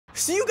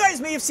So you guys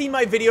may have seen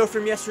my video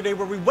from yesterday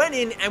where we went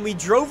in and we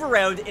drove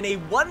around in a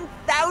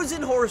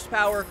 1,000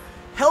 horsepower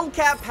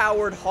Hellcat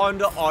powered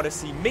Honda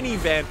Odyssey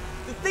minivan.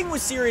 The thing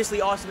was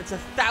seriously awesome. It's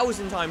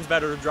 1,000 times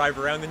better to drive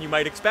around than you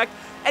might expect.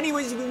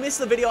 Anyways, if you missed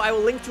the video, I will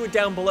link to it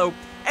down below.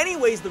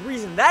 Anyways, the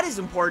reason that is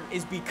important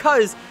is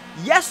because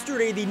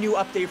yesterday the new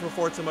update for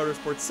Forza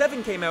Motorsport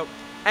 7 came out,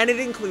 and it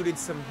included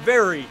some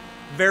very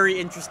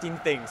interesting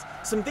things.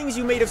 Some things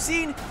you may have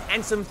seen,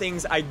 and some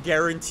things I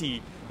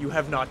guarantee you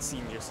have not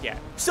seen just yet.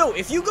 So,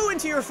 if you go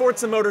into your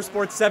Forza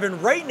Motorsport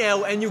 7 right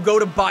now and you go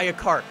to buy a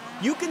car,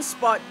 you can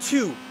spot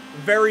two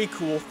very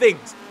cool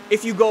things.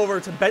 If you go over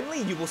to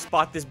Bentley, you will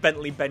spot this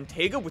Bentley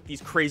Bentayga with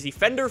these crazy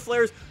fender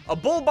flares, a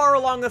bull bar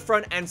along the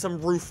front, and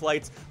some roof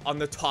lights on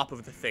the top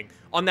of the thing.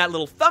 On that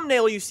little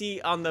thumbnail you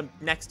see on the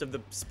next of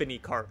the spinny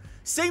car.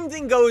 Same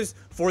thing goes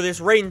for this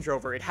Range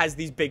Rover. It has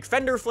these big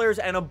fender flares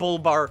and a bull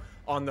bar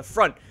on the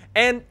front.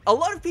 And a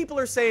lot of people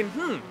are saying,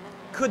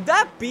 could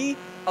that be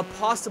a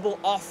possible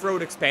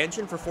off-road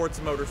expansion for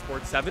Forza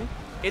Motorsport 7?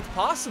 It's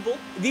possible.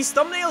 These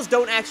thumbnails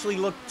don't actually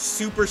look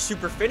super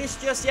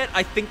finished just yet.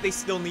 I think they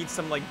still need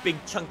some like big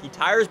chunky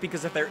tires,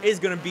 because if there is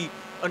going to be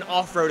an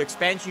off-road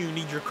expansion, you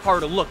need your car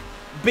to look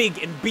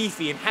big and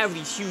beefy and have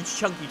these huge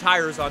chunky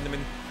tires on them,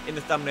 and in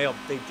the thumbnail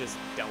they just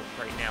don't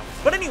right now.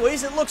 But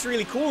anyways, it looks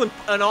really cool, and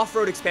an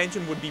off-road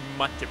expansion would be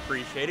much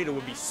appreciated. It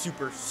would be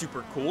super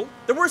cool.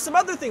 There were some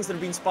other things that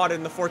have been spotted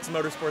in the Forza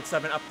Motorsport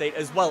 7 update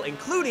as well,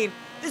 including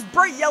this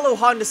bright yellow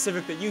Honda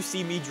Civic that you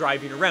see me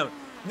driving around.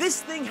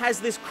 This thing has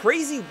this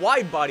crazy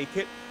wide body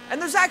kit,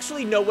 and there's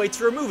actually no way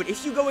to remove it.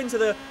 If you go into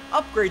the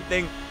upgrade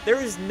thing,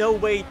 there is no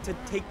way to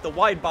take the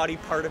wide body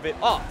part of it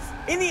off.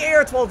 In the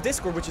AR12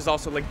 Discord, which is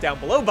also linked down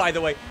below, by the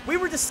way, we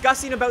were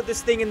discussing about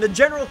this thing, and the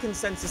general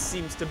consensus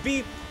seems to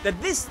be that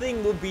this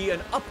thing will be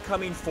an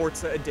upcoming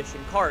Forza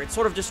Edition car. It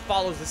sort of just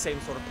follows the same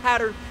sort of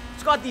pattern.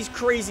 It's got these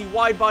crazy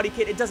wide body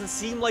kit. It doesn't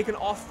seem like an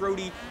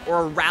off-roady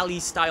or a rally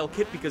style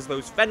kit, because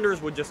those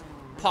fenders would just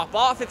pop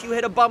off if you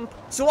hit a bump.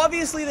 So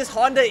obviously this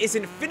Honda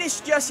isn't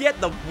finished just yet.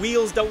 The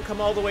wheels don't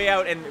come all the way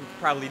out, and it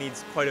probably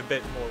needs quite a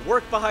bit more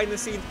work behind the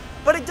scenes,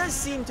 but it does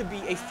seem to be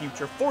a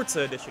future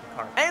Forza Edition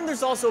car. And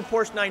there's also a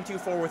Porsche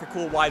 924 with a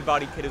cool wide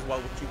body kit as well,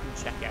 which you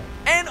can check out.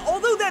 And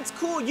although that's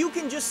cool, you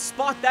can just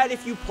spot that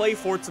if you play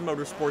Forza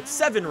Motorsport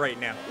 7 right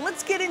now.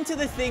 Let's get into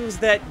the things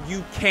that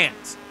you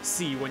can't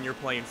see when you're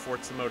playing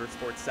Forza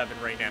Motorsport 7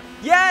 right now.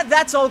 Yeah,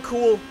 that's all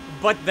cool,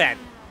 but then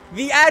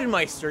the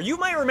Admeister. You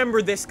might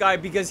remember this guy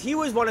because he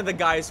was one of the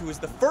guys who was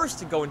the first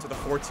to go into the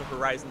Forza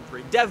Horizon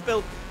 3 dev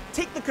build,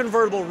 take the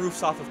convertible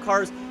roofs off of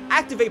cars,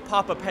 activate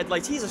pop-up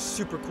headlights. He's a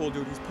super cool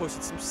dude. He's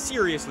posted some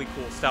seriously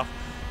cool stuff,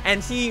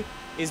 and he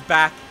is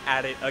back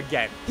at it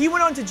again. He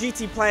went on to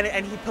GT Planet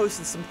and he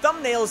posted some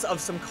thumbnails of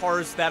some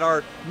cars that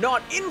are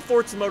not in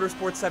Forza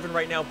Motorsport 7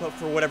 right now, but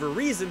for whatever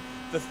reason,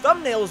 the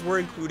thumbnails were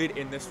included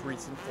in this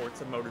recent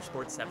Forza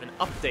Motorsport 7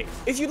 update.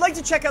 If you'd like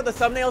to check out the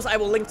thumbnails, I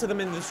will link to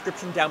them in the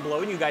description down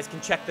below, and you guys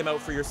can check them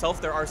out for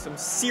yourself. There are some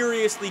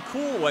seriously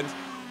cool ones.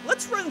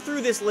 Let's run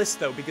through this list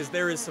though, because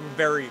there is some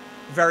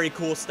very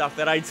cool stuff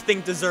that I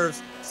think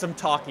deserves some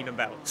talking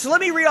about. So let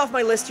me read off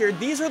my list here.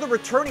 These are the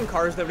returning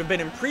cars that have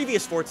been in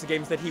previous Forza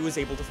games that he was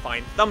able to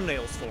find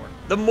thumbnails for.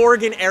 The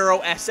Morgan Aero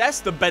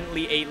SS, the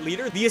Bentley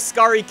 8-liter, the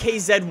Ascari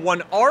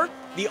KZ1R,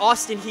 the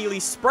Austin Healey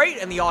Sprite,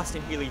 and the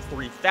Austin Healey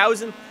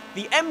 3000,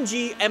 the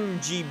MG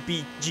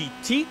MGB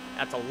GT,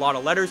 that's a lot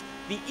of letters,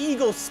 the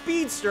Eagle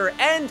Speedster,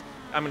 and,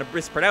 I'm gonna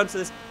mispronounce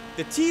this,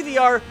 the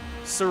TVR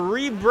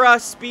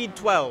Cerebra Speed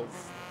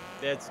 12.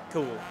 That's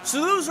cool. So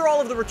those are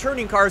all of the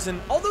returning cars,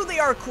 and although they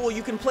are cool,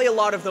 you can play a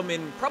lot of them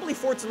in probably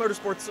Forza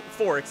Motorsport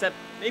 4, except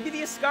maybe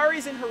the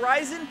Ascaris in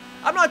Horizon?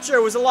 I'm not sure,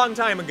 it was a long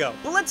time ago.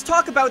 But let's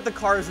talk about the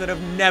cars that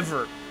have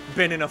never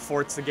been in a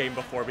Forza game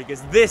before,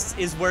 because this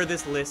is where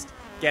this list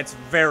gets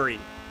very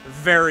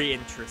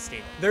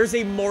interesting. There's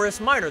a Morris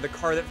Minor, the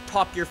car that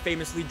Top Gear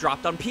famously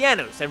dropped on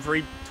pianos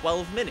every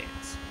 12 minutes.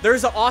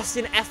 There's an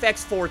Austin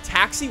FX4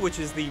 Taxi, which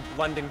is the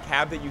London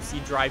cab that you see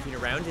driving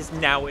around, is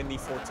now in the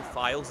Forza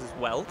files as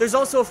well. There's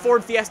also a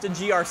Ford Fiesta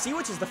GRC,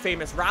 which is the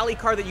famous rally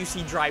car that you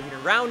see driving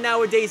around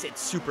nowadays.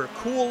 It's super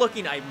cool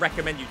looking. I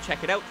recommend you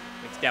check it out.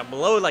 Links down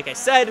below, like I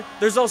said.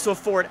 There's also a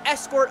Ford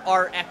Escort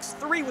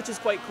RX3, which is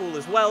quite cool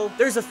as well.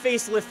 There's a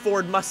facelift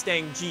Ford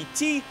Mustang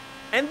GT.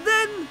 And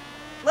then,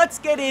 let's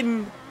get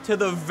into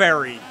the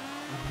very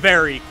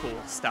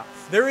cool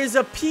stuff. There is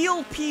a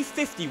P.O.L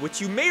P50, which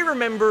you may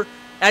remember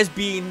as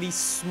being the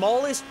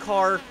smallest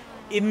car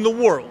in the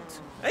world.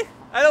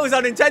 I know it was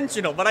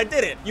unintentional, but I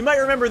did it. You might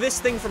remember this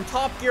thing from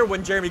Top Gear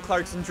when Jeremy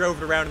Clarkson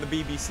drove it around in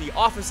the BBC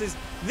offices.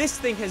 This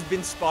thing has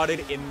been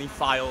spotted in the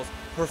files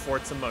for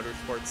Forza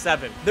Motorsport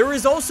 7. There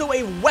is also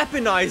a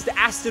weaponized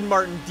Aston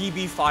Martin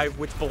DB5,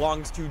 which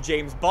belongs to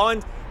James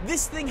Bond.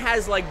 This thing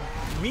has like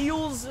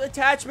wheels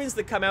attachments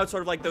that come out,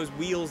 sort of like those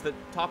wheels that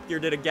Top Gear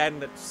did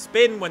again, that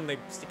spin when they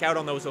stick out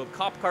on those old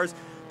cop cars.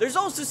 There's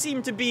also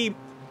seem to be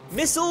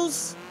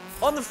missiles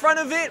on the front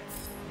of it.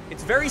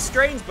 It's very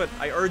strange, but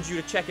I urge you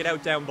to check it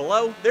out down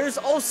below. There's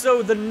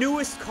also the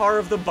newest car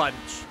of the bunch,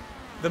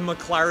 the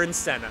McLaren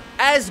Senna.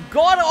 As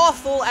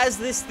god-awful as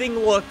this thing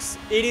looks,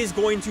 it is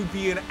going to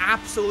be an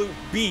absolute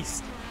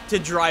beast to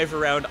drive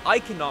around. I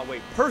cannot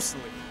wait,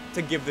 personally,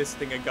 to give this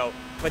thing a go.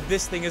 But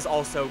this thing is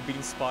also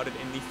being spotted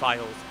in the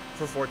files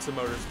for Forza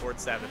Motorsport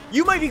 7.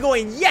 You might be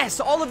going, yes,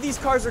 all of these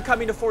cars are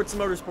coming to Forza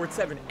Motorsport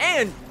 7.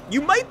 And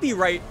you might be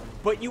right,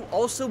 but you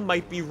also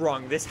might be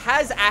wrong. This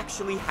has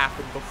actually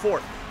happened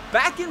before.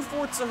 Back in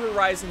Forza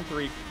Horizon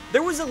 3,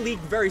 there was a leak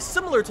very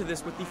similar to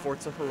this with the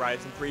Forza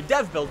Horizon 3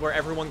 dev build, where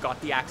everyone got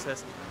the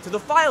access to the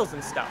files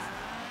and stuff.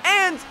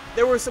 And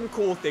there were some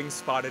cool things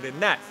spotted in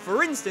that.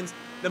 For instance,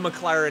 the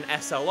McLaren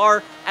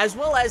SLR, as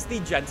well as the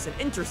Jensen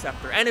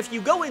Interceptor. And if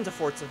you go into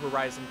Forza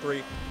Horizon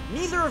 3,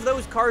 neither of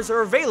those cars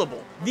are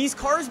available. These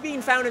cars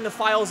being found in the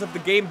files of the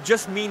game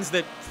just means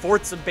that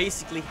Forza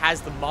basically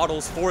has the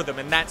models for them,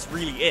 and that's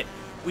really it.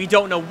 We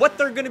don't know what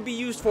they're going to be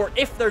used for,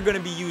 if they're going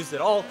to be used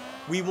at all.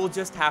 We will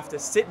just have to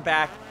sit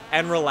back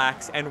and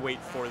relax and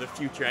wait for the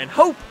future and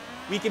hope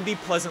we can be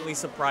pleasantly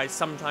surprised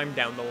sometime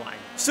down the line.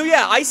 So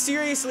yeah, I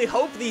seriously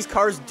hope these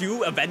cars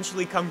do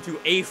eventually come to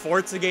a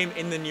Forza game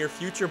in the near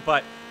future,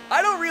 but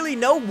I don't really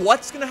know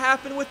what's going to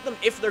happen with them,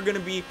 if they're going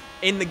to be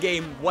in the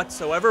game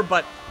whatsoever,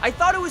 but I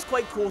thought it was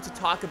quite cool to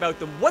talk about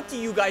them. What do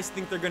you guys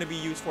think they're going to be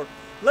used for?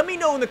 Let me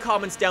know in the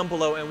comments down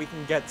below and we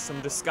can get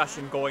some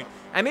discussion going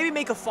and maybe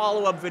make a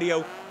follow-up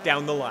video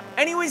down the line.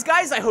 Anyways,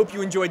 guys, I hope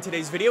you enjoyed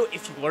today's video.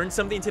 If you learned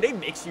something today,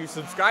 make sure you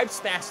subscribe,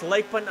 smash the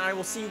like button, and I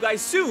will see you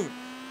guys soon.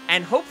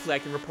 And hopefully I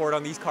can report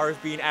on these cars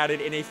being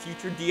added in a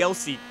future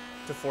DLC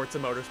to Forza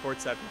Motorsport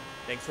 7.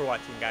 Thanks for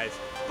watching, guys.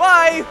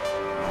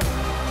 Bye!